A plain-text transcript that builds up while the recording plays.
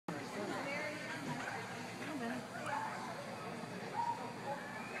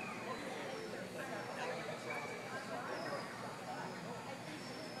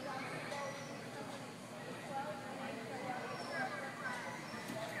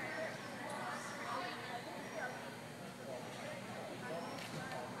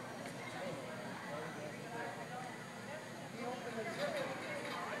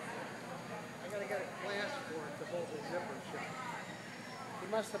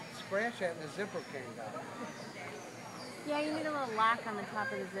must have scratched that and the zipper came down. Yeah, you need a little lock on the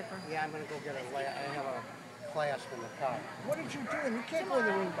top of the zipper. Yeah, I'm going to go get I have a clasp in the car. What did you do? You can't go in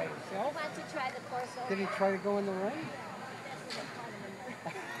the ring by yourself. Why don't you try the Corso? Did he try to go in the ring?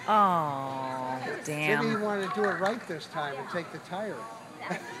 Oh, damn. Maybe he wanted to do it right this time and take the tire.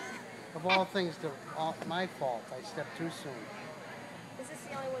 Of all things, my fault. I stepped too soon. Is this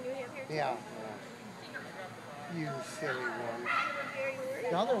the only one you have here? Yeah. You silly one.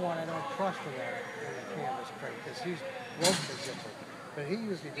 The other one I don't trust in the canvas crate because he's broke the zipper. But he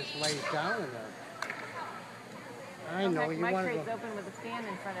usually just lays down in there. I know you my want to crate's go. open with a fan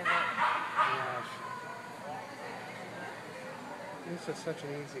in front of it. Gosh. This is such an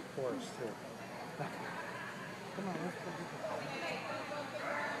easy course too. Come on, let's go.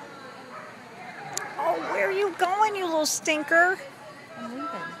 Oh, where are you going, you little stinker? I'm leaving.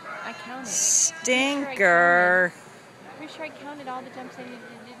 I counted. Stinker. Pretty sure I counted all the jumps I needed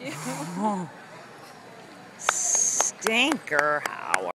to do. Stinker.